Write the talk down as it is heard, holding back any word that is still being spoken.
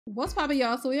What's poppin',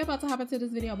 y'all? So we're about to hop into this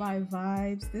video by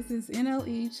Vibes. This is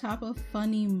NLE Choppa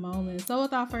Funny Moments. So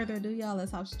without further ado, y'all,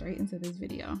 let's hop straight into this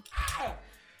video. I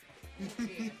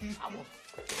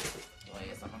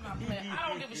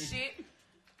don't give a shit.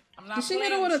 I'm not. Did she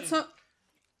hit her with a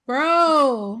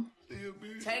bro?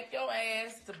 Take your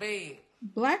ass to bed.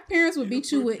 Black parents would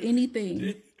beat you with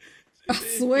anything. I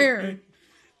swear.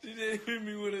 She didn't hit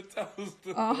me with a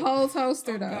toaster. A whole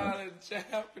toaster, though. Calling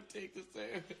child protective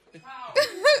service. How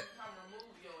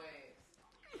remove your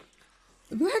ass?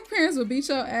 Black parents would beat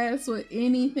your ass with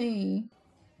anything.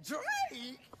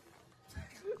 Drake?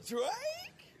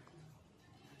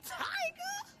 Tiger?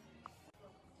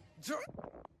 Drake?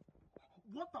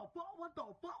 What the fuck?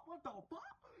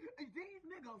 Is these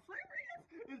niggas serious?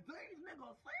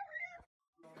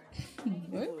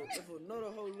 What? If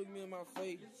another hoe look me in my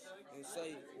face and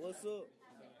say, "What's up?"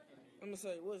 I'm gonna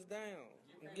say, "What's down?"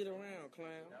 And get around,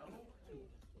 clown.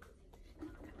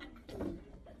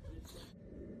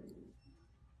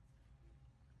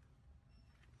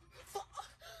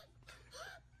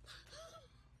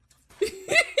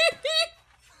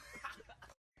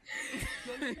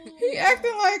 He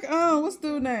acting like, what's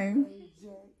dude's name?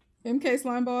 MK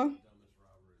Slimeball?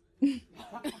 He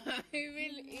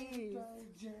really is.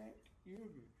 You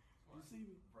see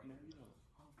me? No, you don't.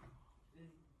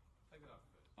 Take it off.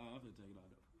 I'm gonna take it off.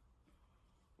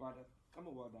 Right there. I'm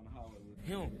gonna walk down the hallway with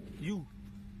Him, you.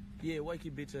 Yeah, wake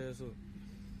your bitch ass up.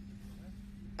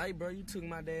 Hey, bro, you took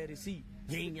my daddy's seat.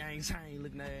 Yin yang chain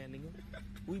looking at nigga.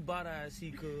 We bought our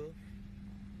seat, cuz.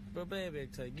 Bro, baby,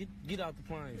 get out the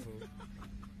plane, fool.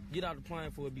 Get out the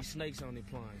plane, for it be snakes on the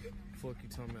plane. Fuck you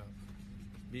talking about.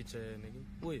 Bitch ass nigga.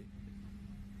 What?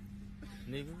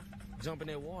 Nigga. Jump in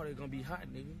that water, it's gonna be hot,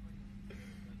 nigga.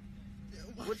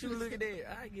 What you looking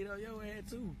at? I get on your ass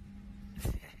too.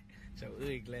 So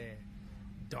ugly ass,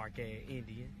 dark ass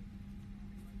Indian.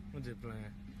 I'm just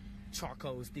playing.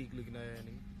 Charcoal stick looking at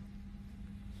nigga.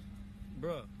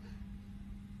 Bruh.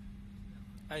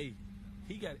 Hey,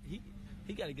 he got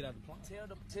to get out the plane.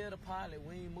 Tell the pilot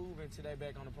we ain't moving till they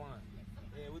back on the plane.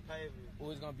 Yeah, we paving it.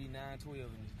 Or it's gonna be 912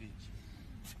 in this bitch.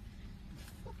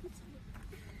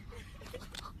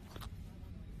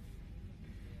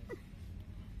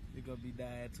 It's gonna be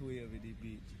 912 in this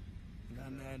bitch.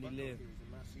 Not 911.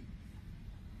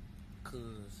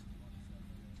 Cause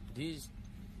this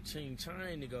Ching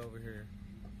Chine nigga over here.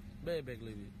 Back a little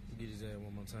bit. Get his ass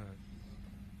one more time.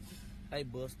 Hey,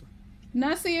 Buster.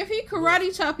 Now see, if he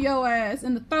karate chop your ass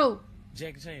in the throat.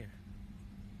 Jackie Chan.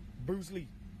 Bruce Lee.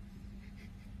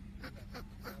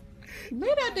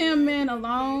 Leave that damn man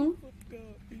alone.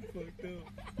 He fucked up.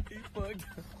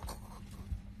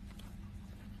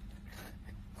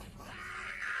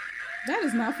 That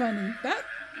is not funny. That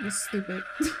was stupid.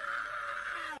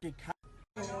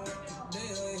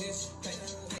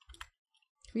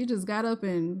 He just got up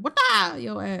and what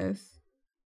your ass.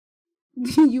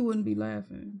 You wouldn't be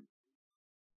laughing.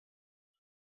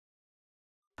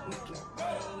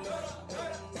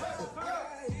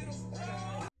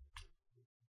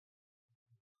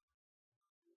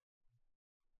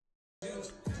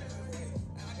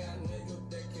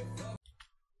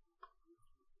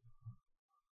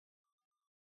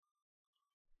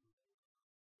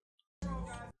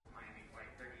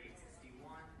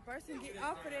 Person, get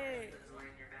off of that.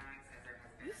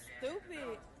 You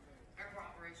stupid.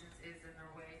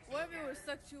 What if it would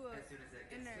suck you up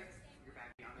in there?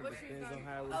 What you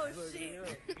gonna? Oh shit!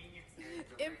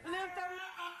 It flipped on.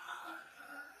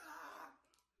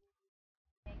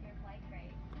 Make your flight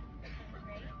great. Because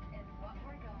great is what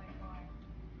we're going for.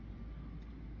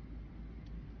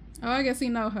 Oh, I guess he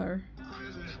know her.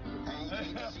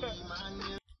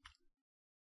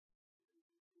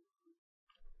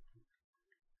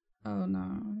 Oh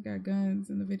no, we got guns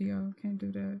in the video. Can't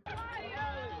do that.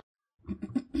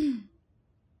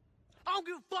 I don't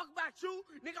give a fuck about you,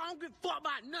 nigga. I don't give a fuck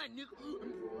about nothing, nigga.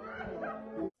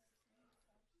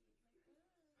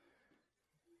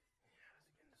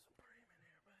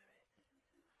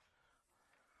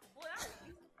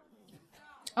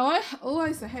 I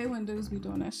used to hate when dudes be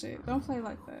doing that shit. Don't play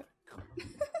like that.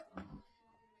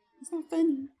 It's not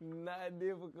funny. Not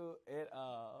difficult at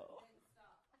all.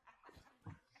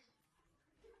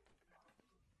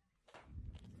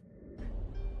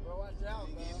 Bro, watch out,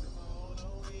 man.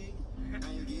 I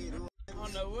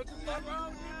don't know what the fuck wrong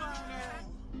with him on there,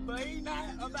 but he not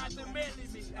about to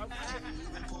message me, okay?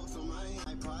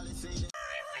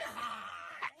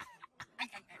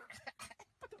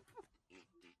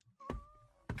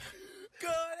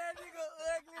 God, that nigga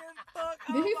ugly as fuck.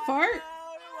 Did he fart?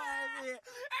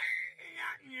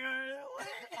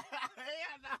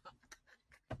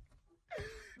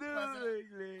 Dude,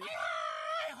 ugly.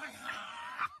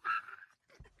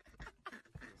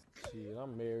 Shit,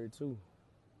 I'm married too.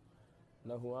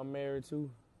 Know who I'm married to?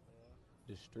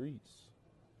 The streets.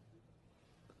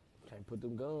 Can't put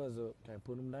them guns up. Can't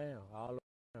put them down. All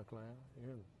the clown. You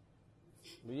hear me?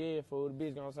 But yeah, fool, the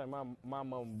bitch gonna say my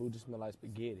mama booty smell like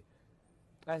spaghetti.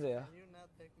 I said, Can you not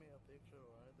take me a picture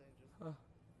or anything?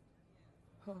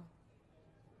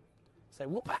 Just say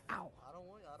whoop out. I don't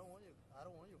want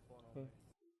your phone on me.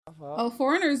 Oh,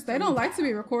 foreigners, they don't like to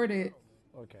be recorded.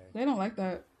 Okay. They don't like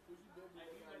that.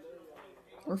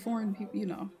 Or foreign people, you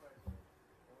know.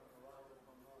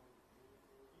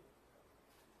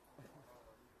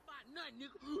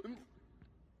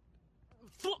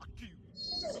 Fuck you.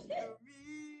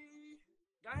 Me.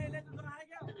 Go ahead, let them go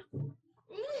hang out. Would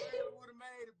have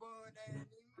made it, boy, that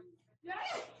nigga. Yeah.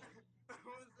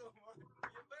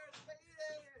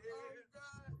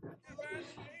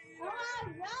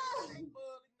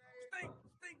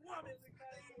 Stink woman look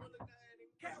like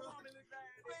cat woman look like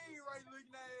bean right look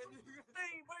like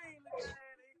bean look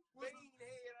like bean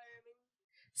head.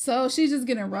 So she's just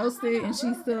getting roasted and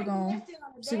she's still gonna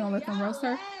let them roast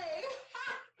her.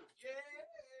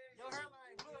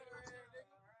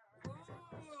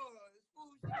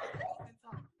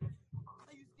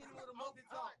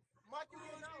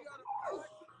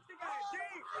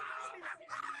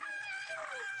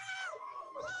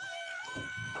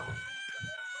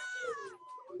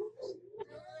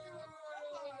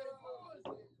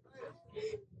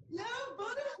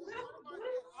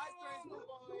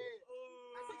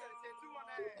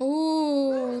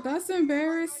 Oh, that's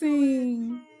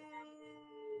embarrassing.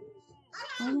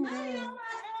 Oh my God.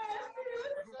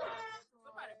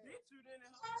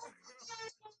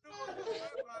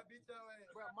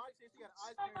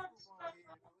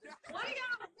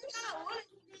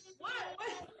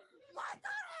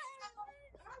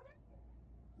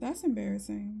 That's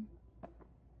embarrassing.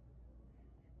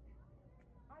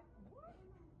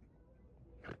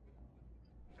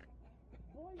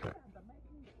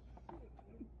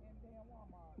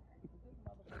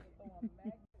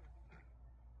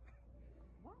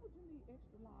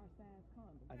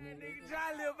 Nigga,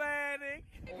 try little bad nigga.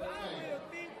 Why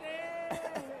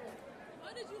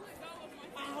did you let go of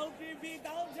my I hope it be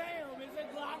don't jam. It's a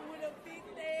Glock with a 50.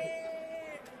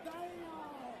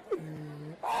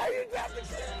 Damn. Oh, you got the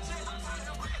shit.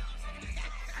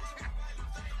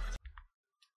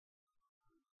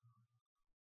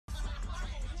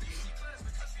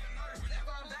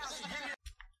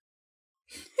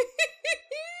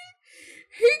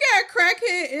 He got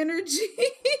crackhead energy.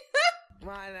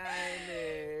 My name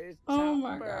is Oh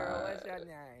my Chappelle. God. What's your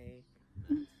name?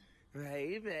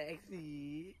 Hey,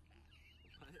 Maxie.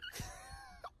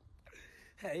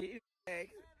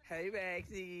 Hey,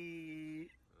 Maxie.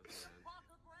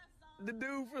 The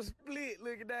dude from Split,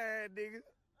 look at that nigga.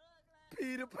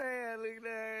 Peter Pan, look at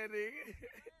that nigga.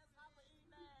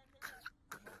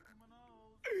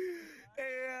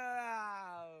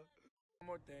 Yeah. One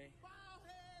more thing.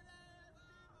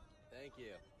 Thank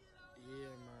you.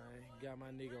 Yeah, man. Got my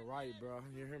nigga right, bro.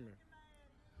 You hear me?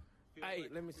 Hey,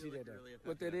 let me see that though.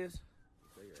 What that is?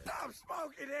 Stop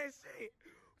smoking that shit.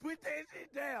 Put that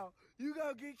shit down. You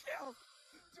gonna get killed.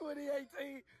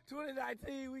 2018,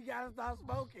 2019, we gotta stop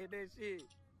smoking that shit.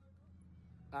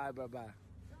 All right, bye-bye.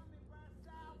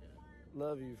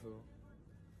 Love you, fool.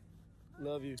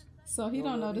 Love you. So he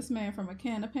don't know this man from a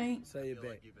can of paint. Say it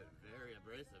back. Like you've been very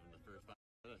abrasive in the first 5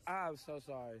 minutes. I'm so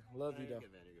sorry. Love you, You're though.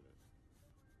 good, man. You're good,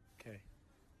 man. Okay.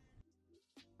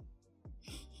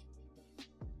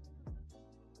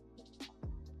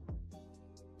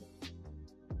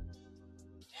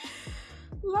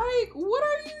 Like, what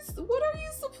are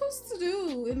you supposed to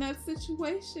do in that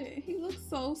situation? He looks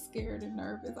so scared and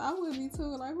nervous. I would be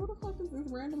too. Like, who the fuck is this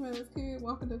random ass kid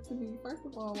walking up to me? First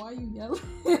of all, why are you yelling?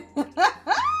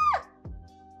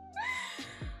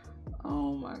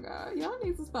 Oh my God. Y'all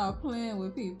need to stop playing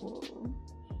with people.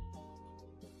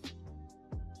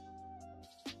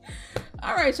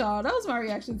 Alright, y'all. That was my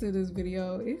reaction to this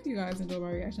video. If you guys enjoyed my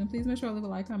reaction, please make sure to leave a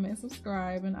like, comment, and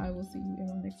subscribe. And I will see you in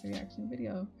the next reaction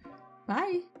video.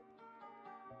 Bye.